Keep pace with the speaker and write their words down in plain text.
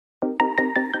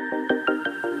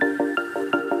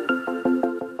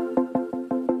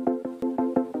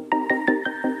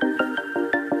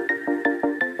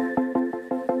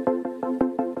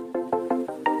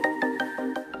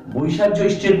বৈশাখ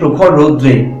জ্যৈষ্ঠের প্রখর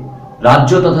রৌদ্রে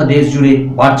রাজ্য তথা দেশ জুড়ে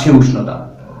বাড়ছে উষ্ণতা,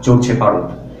 চড়ছে পারদ,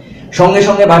 সঙ্গে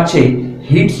সঙ্গে বাড়ছে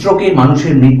হিট স্ট্রোকে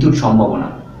মানুষের মৃত্যুর সম্ভাবনা।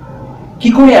 কি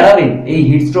করে এড়াবেন এই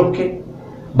হিট স্ট্রোককে,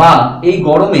 বা এই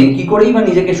গরমে কি করেই বা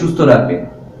নিজেকে সুস্থ রাখবেন?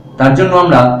 তার জন্য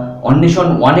আমরা অন্বেষণ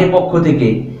ওয়ানের পক্ষ থেকে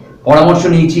পরামর্শ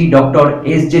নিয়েছি ডক্টর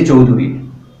এস.জে. চৌধুরীর।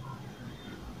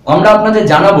 আমরা আপনাদের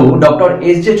জানাবো ডক্টর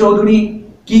এস.জে. চৌধুরী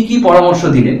কি কি পরামর্শ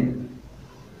দিলেন।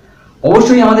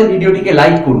 অবশ্যই আমাদের ভিডিওটিকে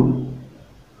লাইক করুন,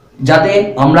 যাতে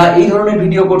আমরা এই ধরনের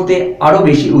ভিডিও করতে আরো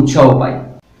বেশি উৎসাহ পাই।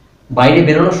 বাইরে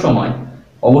বেরোনোর সময়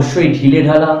অবশ্যই ঢিলে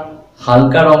ঢালা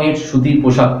হালকা রঙের সুতির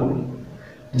পোশাক পরুন,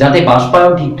 যাতে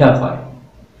বাষ্পায়ন ঠিকঠাক হয়।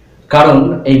 কারণ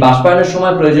এই বাষ্পায়নের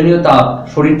সময় প্রয়োজনীয় তাপ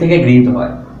শরীর থেকে গৃহীত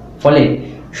হয়, ফলে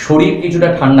শরীর কিছুটা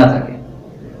ঠান্ডা থাকে।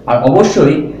 আর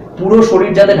অবশ্যই পুরো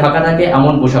শরীর যাতে ঢাকা থাকে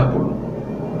এমন পোশাক পরুন।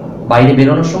 বাইরে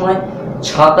বেরোনোর সময়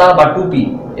ছাতা বা টুপি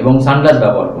এবং সানগ্লাস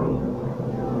ব্যবহার করুন।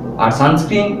 আর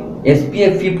সানস্ক্রিন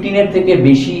SPF 15 থেকে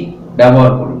বেশি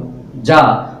ব্যবহার করুন, যা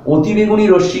অতিবেগুনি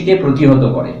রশ্মিকে প্রতিহত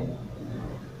করে।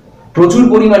 প্রচুর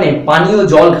পরিমাণে পানীয়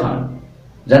জল খান,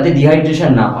 যাতে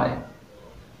ডিহাইড্রেশন না হয়।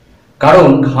 কারণ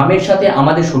ঘামের সাথে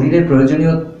আমাদের শরীরের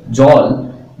প্রয়োজনীয় জল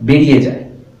বেরিয়ে যায়।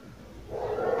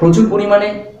 প্রচুর পরিমাণে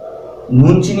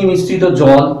নুন চিনি মিশ্রিত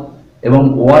জল এবং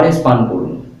ORS পান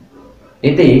করুন,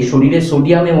 এতে শরীরে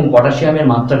সোডিয়াম এবং পটাশিয়ামের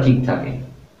মাত্রা ঠিক থাকে।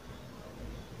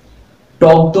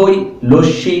 টক দই,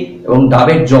 লস্যি এবং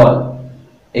ডাবের জল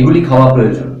এগুলি খাওয়া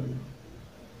প্রয়োজন।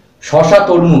 শসা,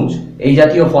 তরমুজ এই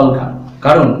জাতীয় ফল খান,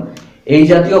 কারণ এই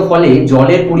জাতীয় ফলে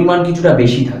জলের পরিমাণ কিছুটা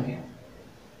বেশি থাকে।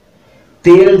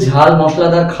 তেল, ঝাল,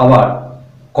 মশলাদার খাবার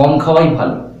কম খাওয়াই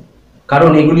ভালো,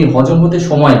 কারণ এগুলি হজম হতে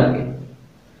সময় লাগে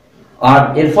আর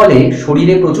এর ফলে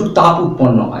শরীরে প্রচুর তাপ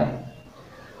উৎপন্ন হয়।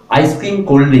 আইসক্রিম,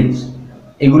 কোল্ড ড্রিঙ্কস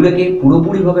এগুলোকে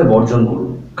পুরোপুরিভাবে বর্জন করুন,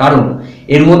 কারণ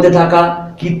এর মধ্যে থাকা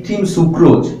কৃত্রিম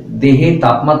সুক্রোজ দেহের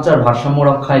তাপমাত্রার ভারসাম্য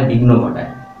রক্ষায় বিঘ্ন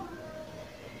ঘটায়।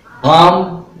 আম,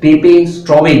 পেঁপে,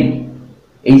 স্ট্রবেরি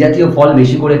এই জাতীয় ফল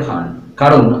বেশি করে খান,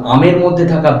 কারণ আমের মধ্যে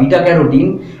থাকা বিটা ক্যারোটিন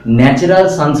ন্যাচারাল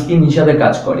সানস্ক্রিন হিসাবে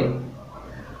কাজ করে।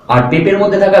 আর পেঁপের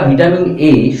মধ্যে থাকা ভিটামিন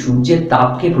A সূর্যের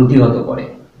তাপকে প্রতিহত করে।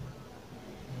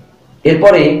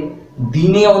 এরপরে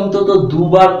দিনে অন্তত 2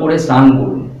 বার করে স্নান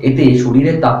করুন, এতে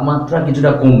শরীরের তাপমাত্রা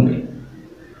কিছুটা কমবে।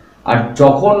 আর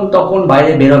যখন তখন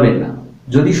বাইরে বেরোবেন না,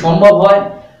 যদি সম্ভব হয়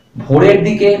ভোরের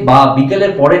দিকে বা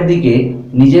বিকেলের পরের দিকে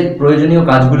নিজের প্রয়োজনীয়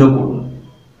কাজগুলো করুন।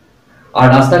 আর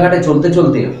রাস্তাঘাটে চলতে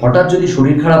চলতে হঠাৎ যদি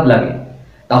শরীর খারাপ লাগে,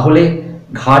 তাহলে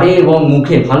ঘাড়ে এবং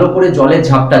মুখে ভালো করে জলের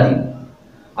ঝাপটা দিন।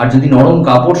 আর যদি নরম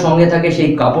কাপড় সঙ্গে থাকে, সেই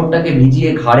কাপড়টাকে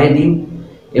ভিজিয়ে ঘাড়ে দিন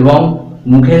এবং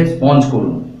মুখে স্পঞ্জ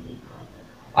করুন।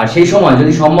 আর সেই সময়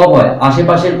যদি সম্ভব হয়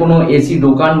আশেপাশের কোনো এসি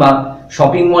দোকান বা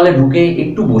শপিং মলে ঢুকে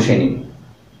একটু বসে নিন।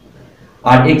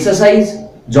 আর এক্সারসাইজ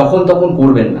যখন তখন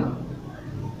করবেন না,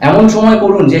 এমন সময়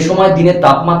করুন যে সময় দিনের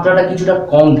তাপমাত্রাটা কিছুটা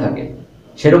কম থাকে,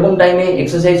 সেরকম টাইমে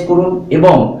এক্সারসাইজ করুন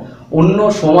এবং অন্য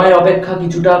সময়ের অপেক্ষা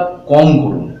কিছুটা কম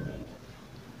করুন।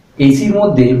 এসির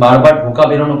মধ্যে বারবার ঢোকা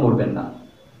বেরোনো করবেন না,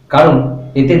 কারণ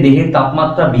এতে দেহের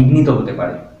তাপমাত্রা বিঘ্নিত হতে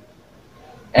পারে।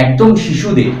 একদম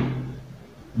শিশুদের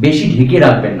বেশি ঢেকে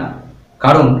রাখবেন না,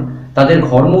 কারণ তাদের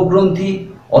ঘর্মগ্রন্থি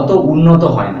অত উন্নত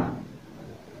হয় না।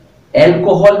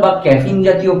 অ্যালকোহল বা ক্যাফিন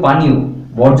জাতীয় পানীয়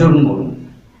বর্জন করুন,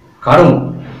 কারণ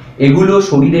এগুলো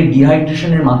শরীরে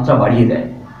ডিহাইড্রেশনের মাত্রা বাড়িয়ে দেয়।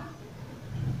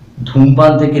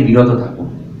 ধূমপান থেকে বিরত থাকুন,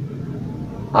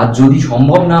 আর যদি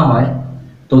সম্ভব না হয়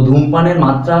তো ধূমপানের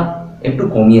মাত্রা একটু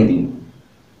কমিয়ে দিন।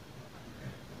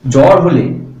 জ্বর হলে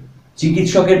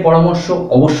চিকিৎসকের পরামর্শ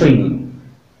অবশ্যই নিন।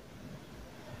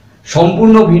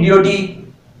 সম্পূর্ণ ভিডিওটি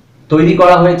তৈরি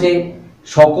করা হয়েছে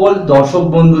সকল দর্শক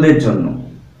বন্ধুদের জন্য।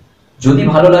 যদি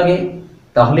ভালো লাগে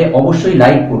তাহলে অবশ্যই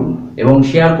লাইক করুন এবং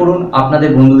শেয়ার করুন আপনাদের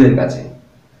বন্ধুদের কাছে।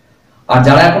 আর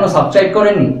যারা এখনো সাবস্ক্রাইব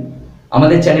করেননি,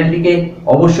 আমাদের চ্যানেলটিকে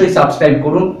অবশ্যই সাবস্ক্রাইব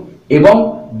করুন এবং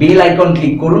বেল আইকন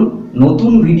ক্লিক করুন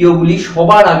নতুন ভিডিওগুলি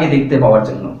সবার আগে দেখতে পাওয়ার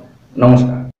জন্য।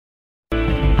 নমস্কার।